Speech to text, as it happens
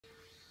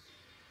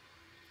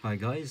Hi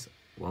guys,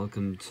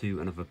 welcome to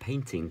another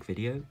painting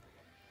video.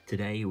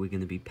 Today we're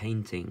going to be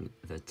painting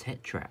the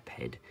Tetrap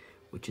head,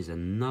 which is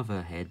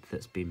another head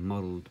that's been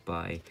modelled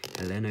by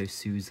Eleno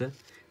Souza,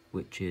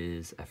 which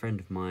is a friend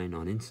of mine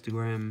on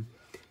Instagram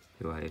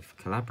who I've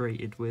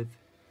collaborated with.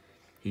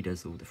 He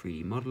does all the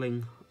 3D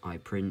modelling, I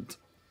print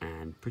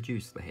and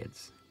produce the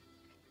heads.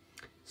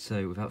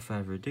 So without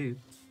further ado,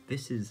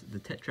 this is the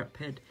Tetrap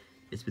head.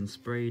 It's been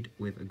sprayed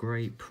with a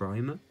grey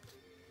primer,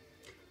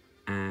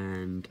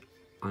 and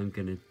I'm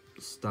going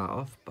to start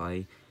off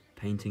by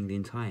painting the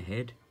entire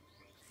head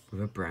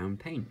with a brown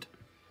paint.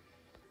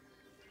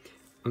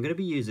 I'm going to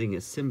be using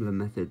a similar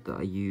method that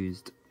I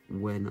used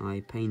when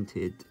I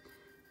painted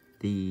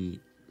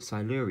the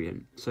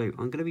Silurian. So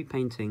I'm going to be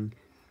painting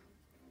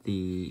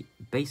the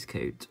base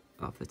coat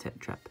of the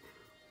Tetrap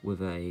with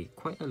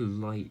quite a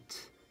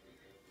light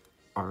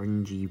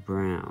orangey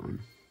brown,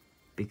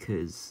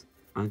 because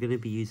I'm going to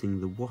be using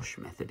the wash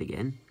method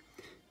again,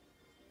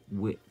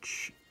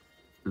 which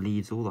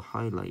leaves all the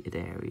highlighted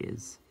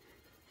areas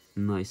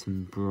nice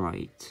and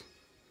bright,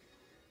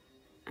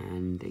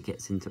 and it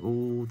gets into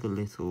all the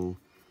little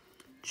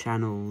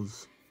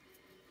channels,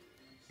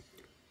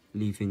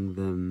 leaving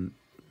them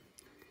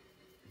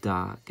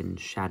dark and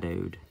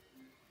shadowed.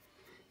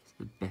 It's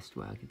the best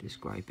way I could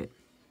describe it.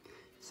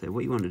 So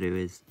what you want to do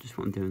is, just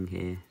what I'm doing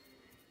here,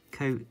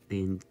 coat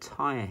the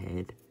entire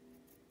head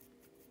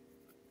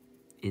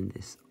in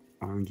this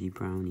orangey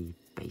browny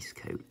base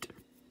coat.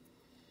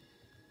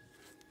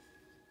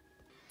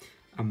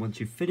 And once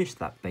you've finished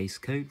that base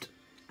coat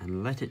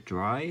and let it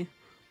dry,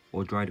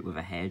 or dried it with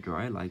a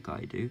hairdryer like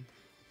I do,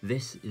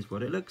 this is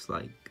what it looks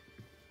like.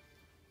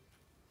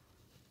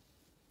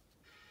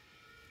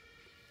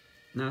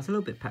 Now it's a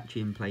little bit patchy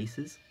in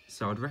places,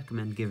 so I'd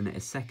recommend giving it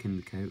a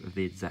second coat of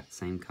the exact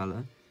same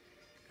colour,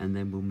 and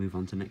then we'll move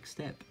on to the next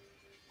step.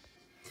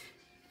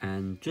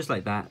 And just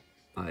like that,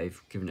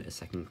 I've given it a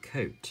second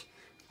coat.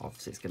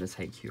 Obviously it's going to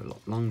take you a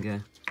lot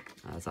longer,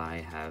 as I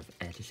have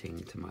editing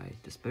to my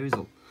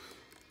disposal.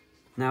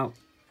 Now,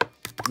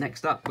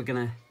 next up, we're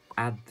going to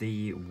add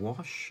the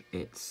wash.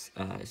 It's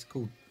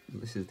called,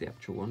 this is the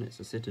actual one, it's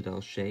a Citadel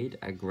shade,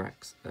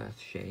 Agrax Earth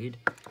shade.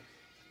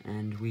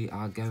 And we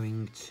are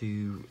going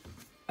to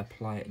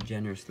apply it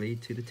generously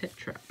to the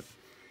Tetrap.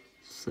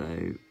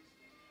 So,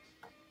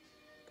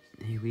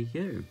 here we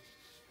go.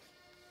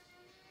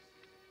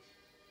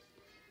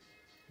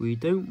 We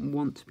don't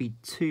want to be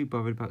too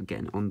bothered about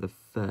getting on the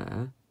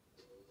fur,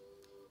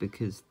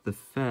 because the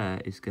fur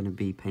is going to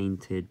be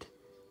painted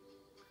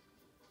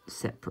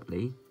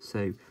separately,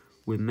 so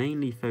we're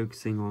mainly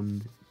focusing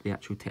on the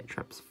actual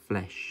Tetrap's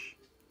flesh.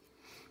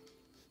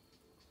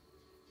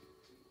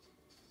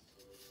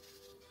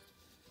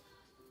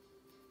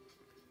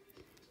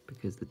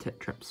 Because the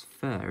Tetrap's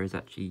fur is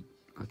actually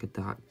like a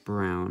dark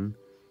brown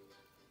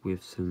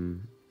with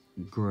some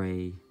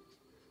grey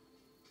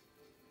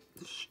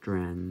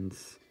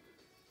strands,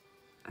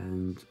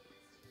 and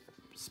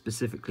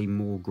specifically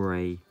more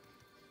grey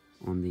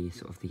on the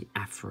sort of the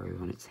afro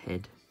on its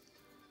head.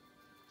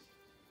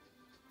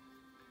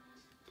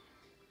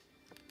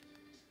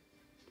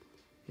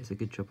 It's a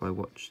good job. I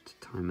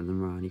watched Time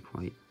and Rani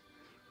quite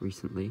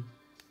recently,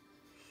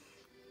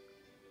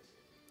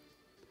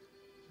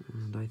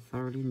 and I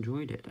thoroughly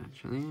enjoyed it,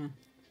 actually. Yeah.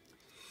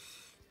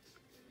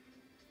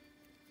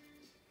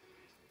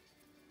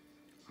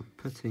 I'm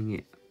putting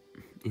it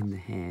in the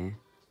hair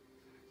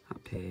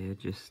up here,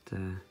 just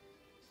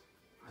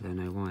I don't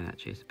know why,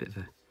 actually. It's a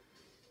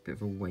bit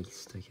of a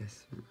waste, I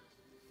guess.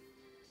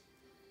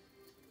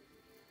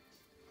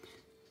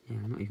 Yeah,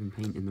 I'm not even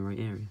painting the right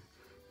area.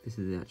 This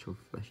is the actual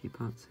fleshy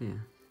parts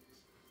here.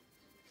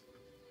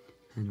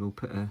 And we'll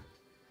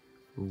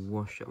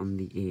wash it on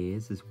the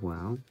ears as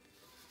well.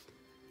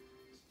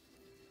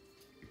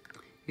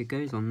 It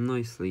goes on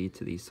nicely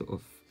to these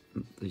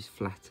these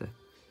flatter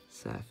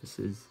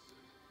surfaces.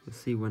 You'll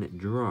see when it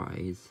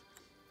dries,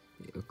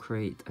 it'll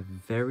create a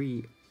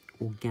very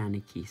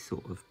organic-y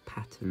sort of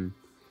pattern.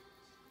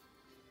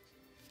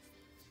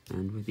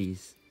 And with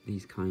these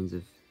kinds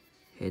of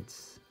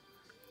heads,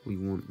 we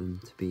want them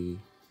to be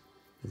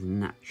as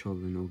natural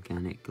and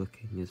organic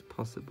looking as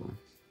possible.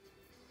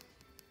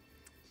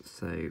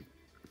 So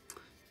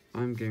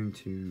I'm going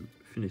to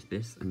finish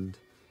this and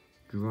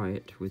dry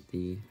it with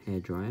the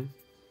hairdryer,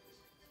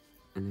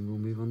 and then we'll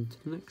move on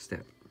to the next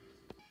step.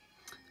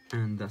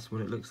 And that's what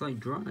it looks like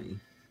dry.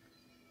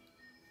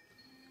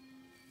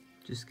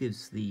 Just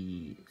gives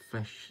the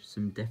flesh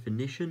some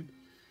definition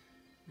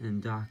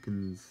and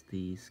darkens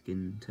the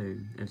skin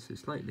tone ever so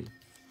slightly.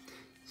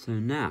 So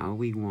now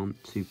we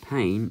want to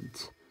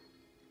paint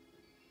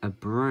a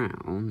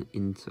brown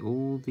onto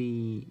all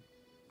the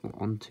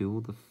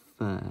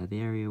fur, the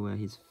area where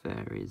his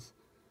fur is.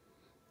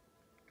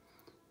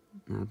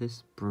 Now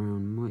this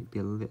brown might be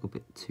a little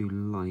bit too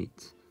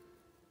light,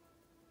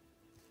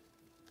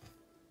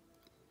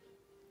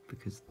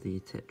 because the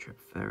Tetrap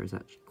fur is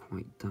actually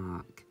quite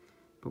dark.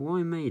 But what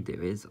I may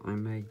do is, I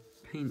may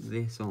paint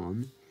this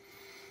on,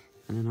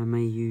 and then I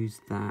may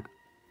use that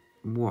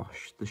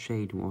wash, the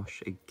shade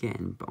wash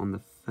again, but on the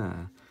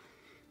fur,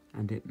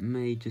 and it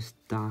may just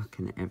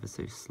darken it ever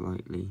so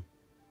slightly.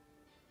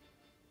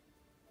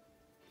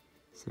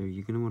 So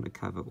you're going to want to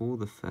cover all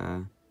the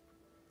fur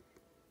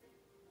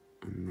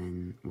and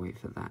then wait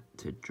for that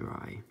to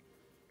dry.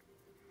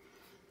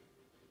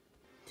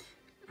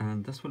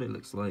 And that's what it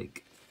looks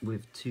like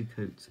with 2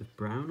 coats of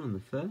brown on the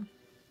fur,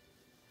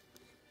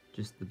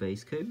 just the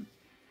base coat.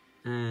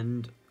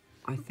 And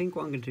I think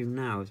what I'm going to do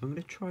now is I'm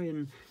going to try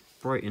and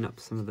brighten up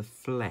some of the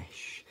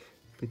flesh,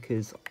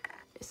 because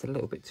it's a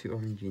little bit too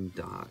orangey and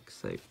dark.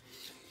 So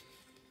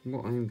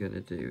what I'm going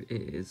to do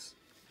is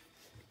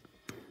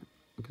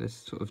I'm going to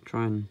sort of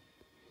try and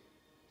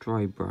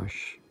dry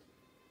brush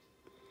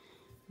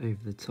over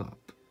the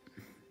top,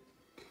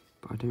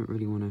 but I don't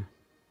really want to,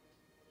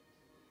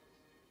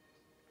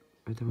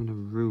 I don't want to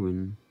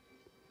ruin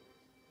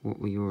what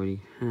we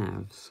already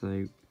have, so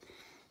I'm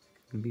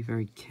going to be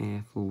very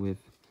careful with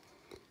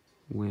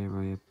where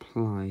I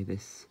apply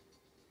this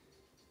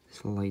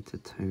lighter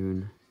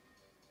tone.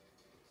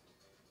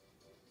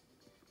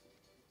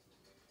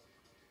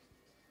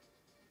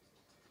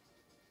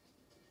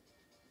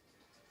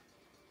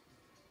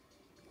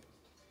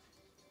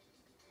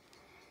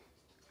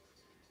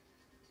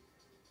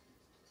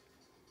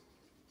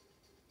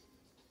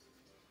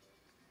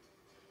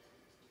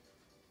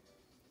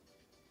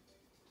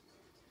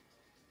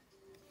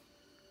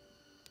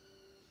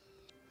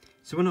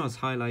 So when I was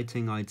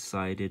highlighting, I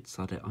decided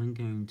that I'm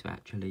going to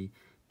actually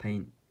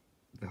paint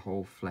the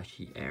whole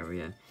fleshy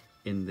area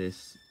in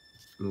this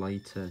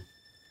lighter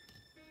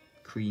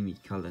creamy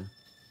colour,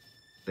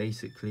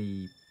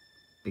 basically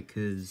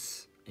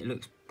because it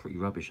looks pretty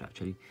rubbish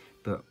actually,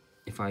 but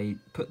if I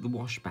put the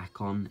wash back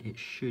on, it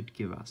should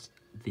give us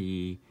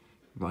the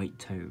right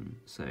tone.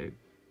 So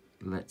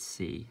let's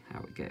see how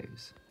it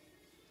goes.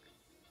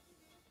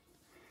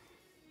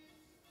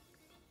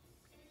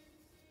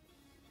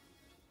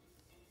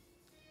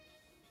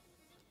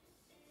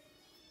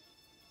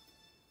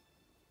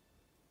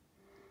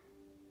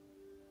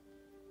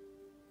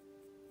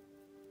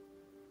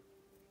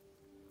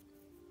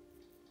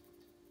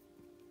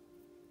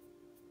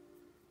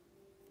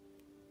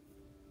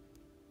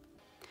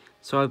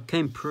 So I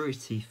became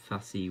pretty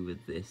fussy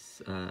with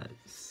this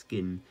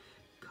skin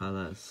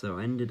colour, so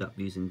I ended up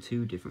using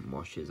 2 different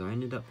washes. I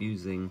ended up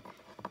using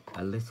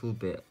a little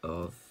bit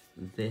of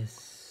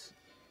this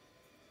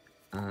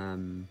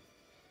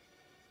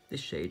this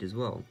shade as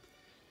well,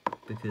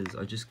 because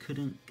I just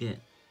couldn't get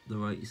the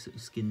right sort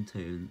of skin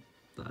tone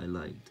that I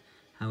liked.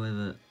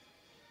 However,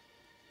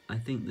 I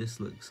think this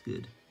looks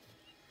good.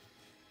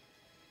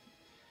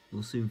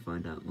 We'll soon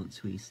find out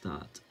once we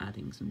start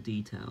adding some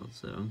details.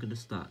 So I'm going to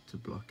start to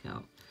block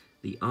out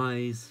the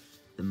eyes,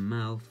 the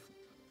mouth,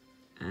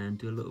 and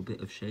do a little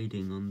bit of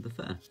shading on the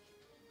fur.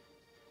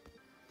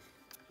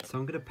 So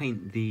I'm going to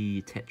paint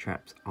the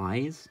Tetrap's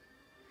eyes.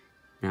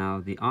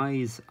 Now the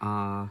eyes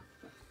are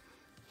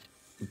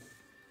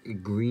a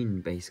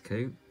green base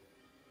coat,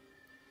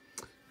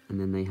 and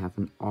then they have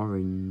an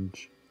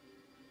orange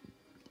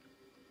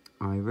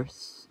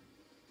iris,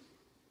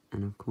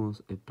 and of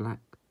course a black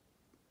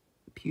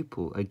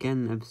pupil.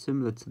 Again,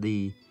 similar to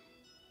the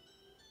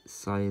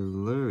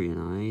Silurian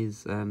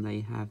eyes,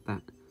 they have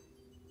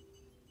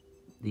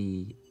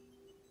the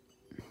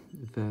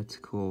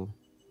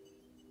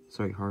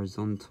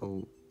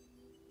horizontal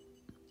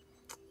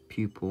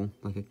pupil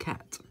like a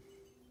cat.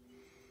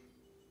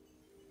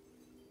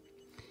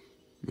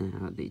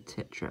 Now the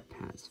Tetrap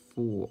has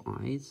 4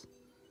 eyes,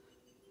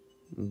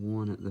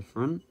 1 at the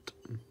front,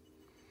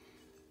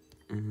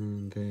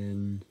 and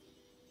then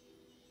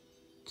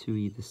 2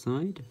 either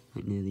side,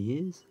 like near the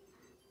ears,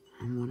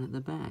 and 1 at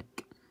the back.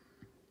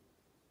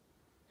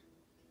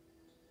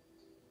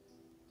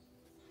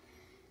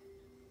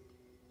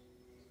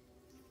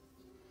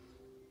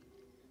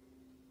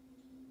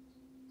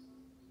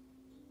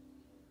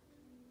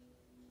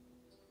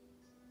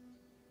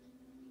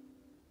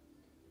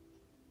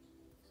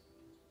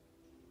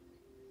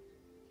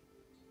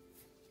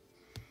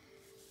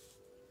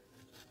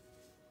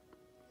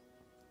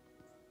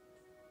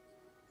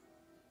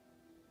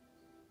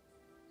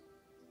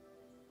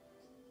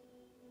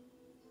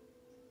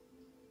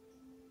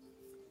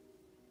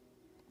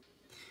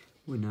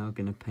 We're now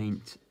going to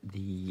paint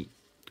the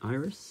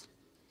iris.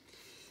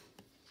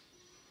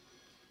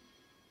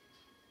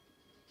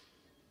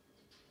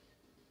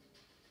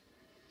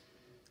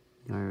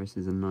 The iris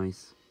is a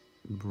nice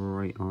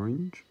bright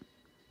orange.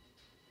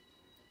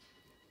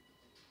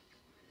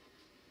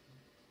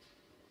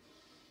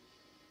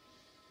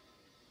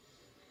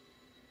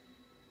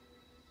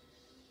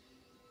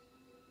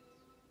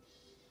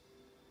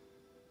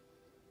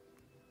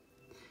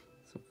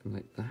 Something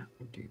like that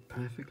will do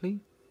perfectly.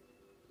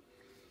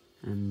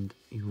 And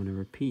you want to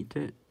repeat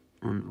it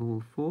on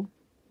all 4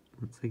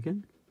 once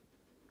again.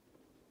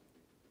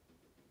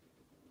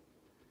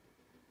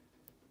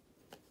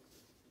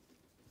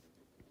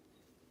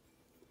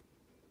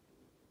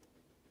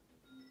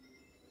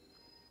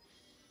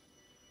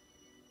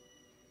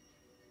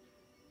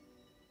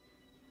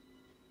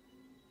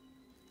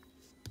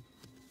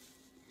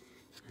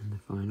 And the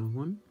final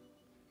one.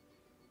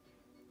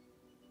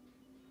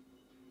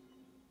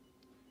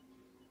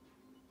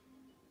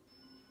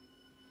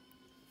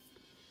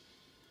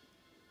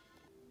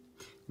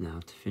 Now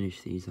to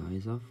finish these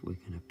eyes off, we're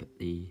going to put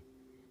the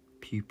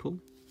pupil,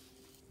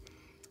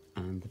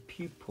 and the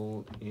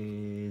pupil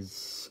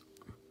is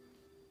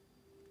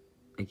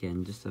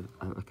again just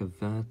like a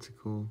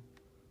vertical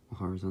or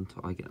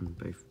horizontal. I get them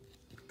both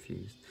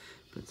confused,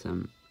 but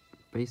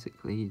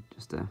basically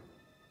just like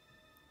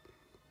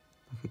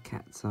a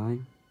cat's eye.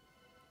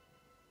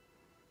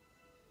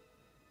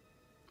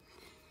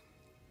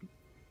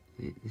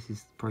 This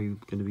is probably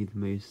going to be the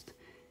most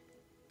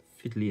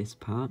fiddliest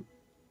part.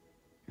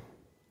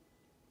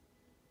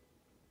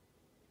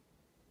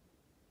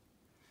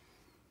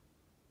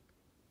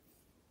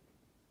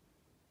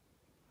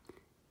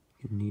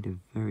 You need a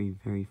very,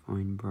 very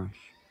fine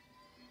brush.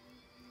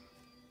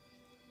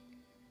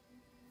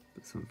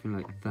 But something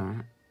like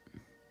that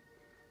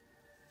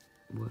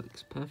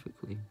works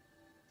perfectly.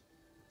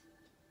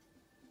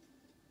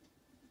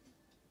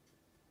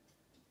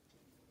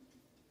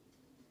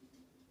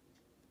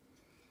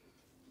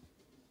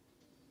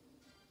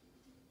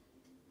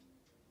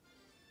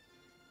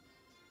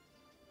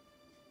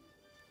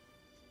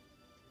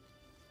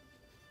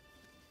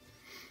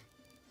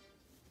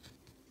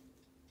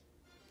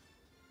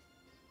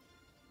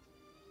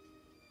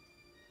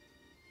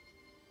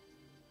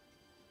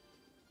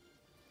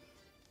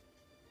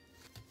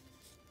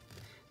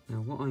 Now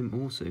what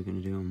I'm also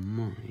going to do on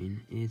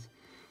mine is,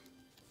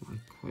 what I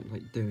quite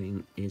like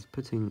doing is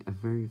putting a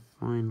very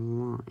fine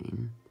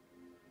line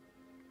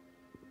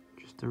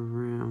just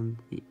around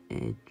the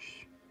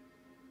edge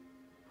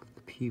of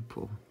the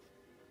pupil,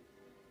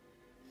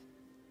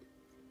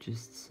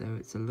 just so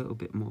it's a little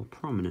bit more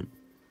prominent.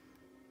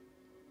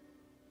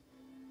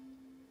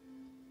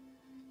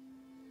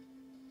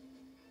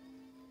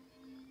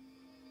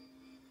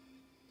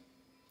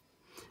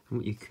 And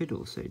what you could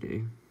also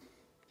do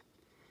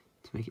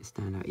to make it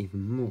stand out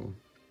even more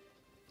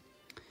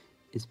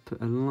is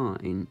put a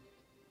line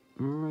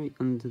right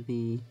under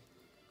the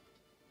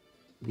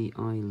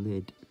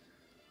eyelid,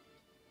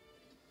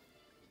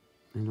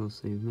 and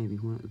also maybe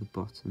one at the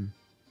bottom.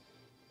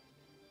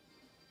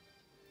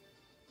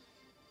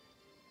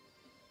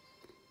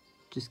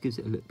 Just gives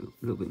it a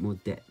little bit more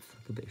depth,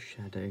 like a bit of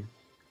shadow.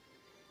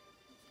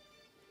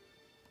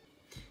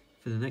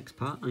 For the next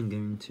part, I'm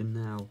going to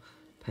now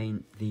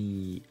paint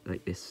the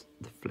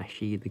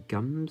fleshy, the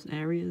gums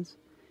areas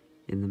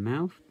in the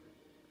mouth.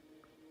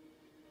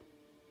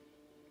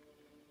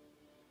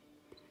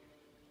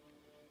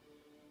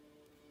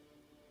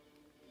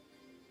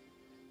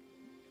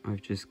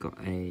 I've just got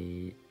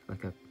a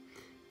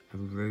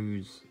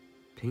rose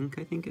pink,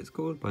 I think it's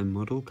called, by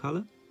Model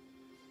Colour.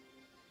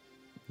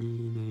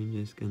 And I'm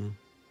just gonna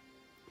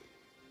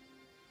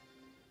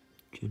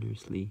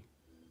generously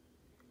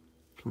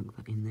plonk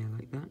that in there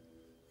like that.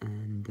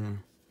 And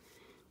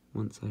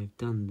once I've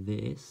done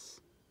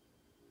this,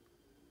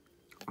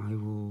 I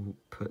will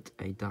put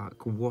a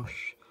dark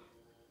wash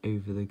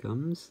over the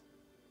gums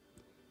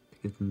to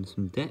give them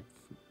some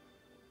depth,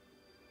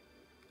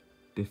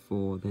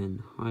 before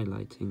then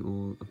highlighting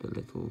all of the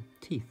little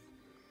teeth.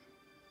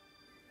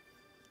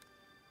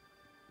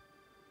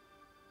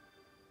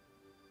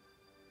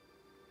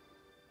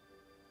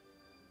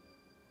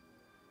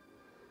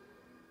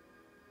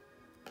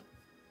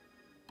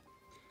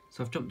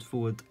 So I've jumped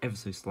forward ever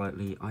so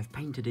slightly. I've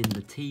painted in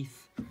the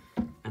teeth,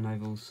 and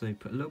I've also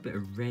put a little bit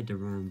of red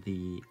around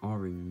the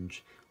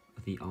orange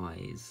of the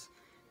eyes.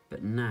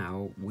 But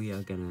now we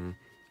are gonna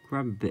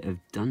grab a bit of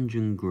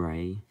Dungeon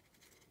Grey,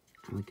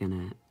 and we're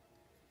gonna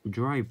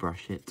dry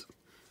brush it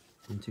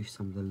onto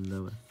some of the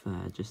lower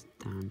fur, just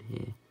down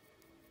here,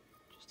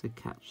 just to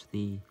catch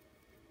the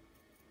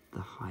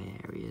high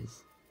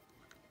areas,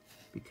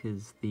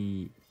 because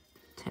the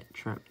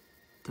Tetrap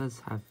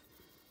does have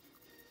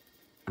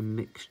a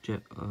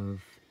mixture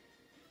of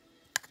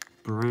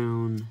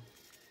brown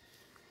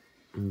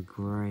and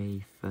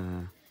grey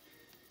fur.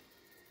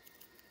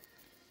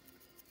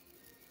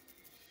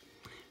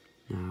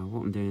 Now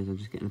what I'm doing is I'm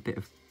just getting a bit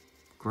of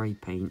grey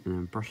paint and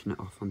I'm brushing it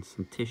off on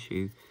some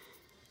tissue,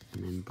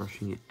 and then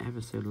brushing it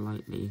ever so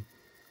lightly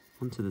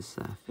onto the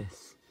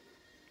surface,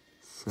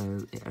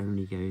 so it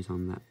only goes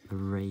on the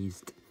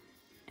raised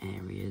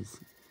areas.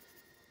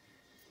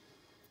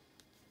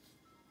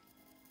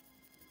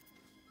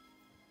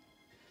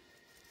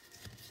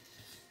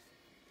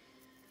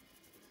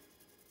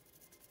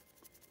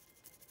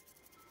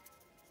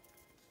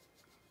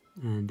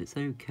 And it's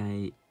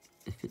okay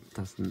if it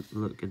doesn't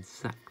look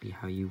exactly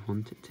how you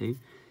want it to,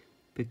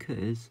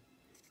 because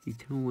you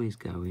can always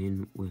go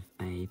in with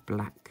a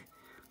black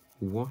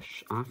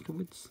wash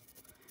afterwards,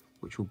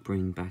 which will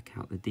bring back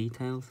out the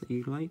details that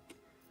you like.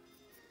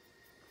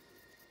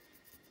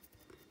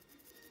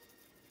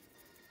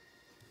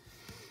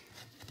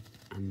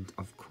 And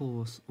of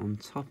course, on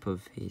top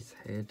of his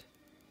head,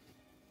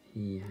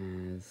 he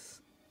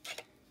has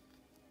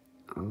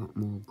a lot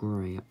more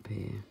grey up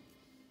here.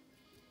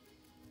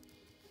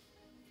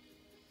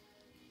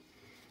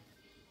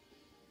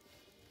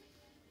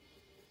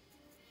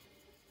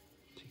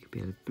 So you could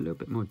be a little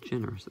bit more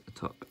generous at the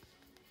top.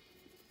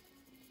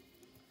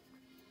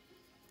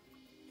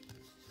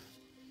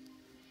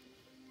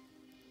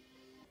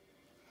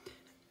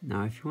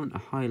 Now if you want to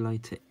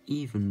highlight it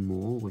even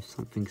more with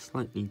something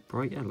slightly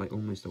brighter, like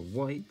almost a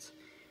white,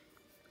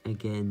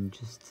 again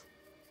just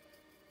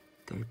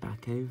go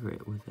back over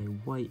it with a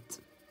white,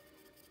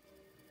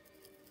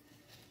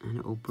 and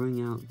it will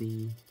bring out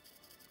the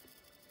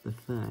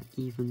fur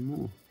even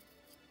more.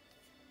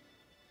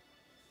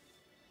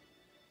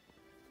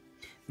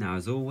 Now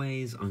as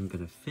always, I'm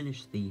going to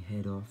finish the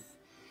head off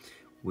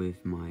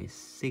with my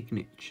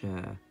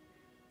signature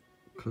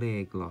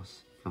clear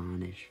gloss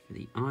varnish for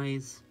the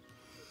eyes.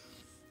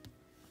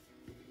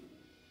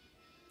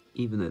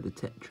 Even though the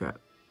Tetrap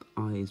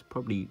eyes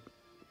probably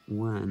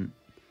weren't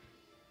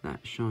that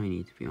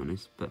shiny, to be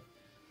honest, but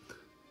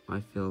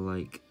I feel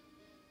like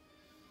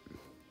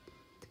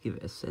to give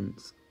it a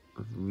sense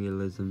of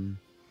realism,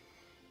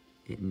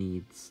 it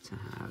needs to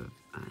have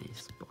a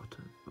spot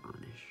of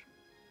varnish.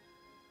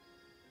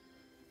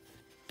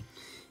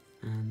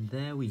 And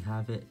there we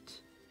have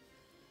it,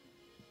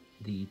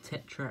 the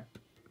Tetrap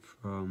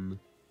from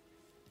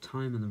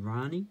Time and the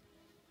Rani,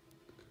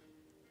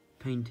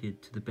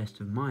 painted to the best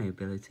of my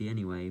ability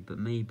anyway, but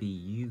maybe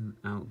you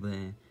out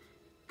there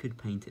could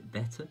paint it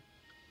better.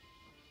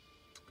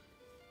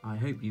 I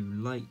hope you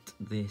liked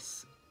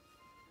this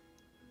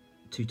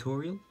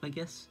tutorial, I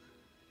guess,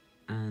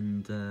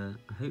 and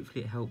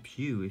hopefully it helps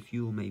you if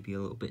you're maybe a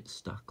little bit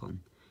stuck on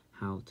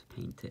how to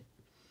paint it.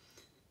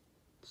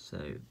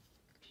 So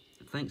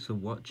thanks for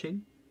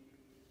watching,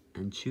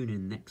 and tune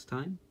in next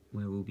time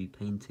where we'll be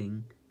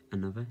painting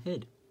another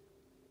head.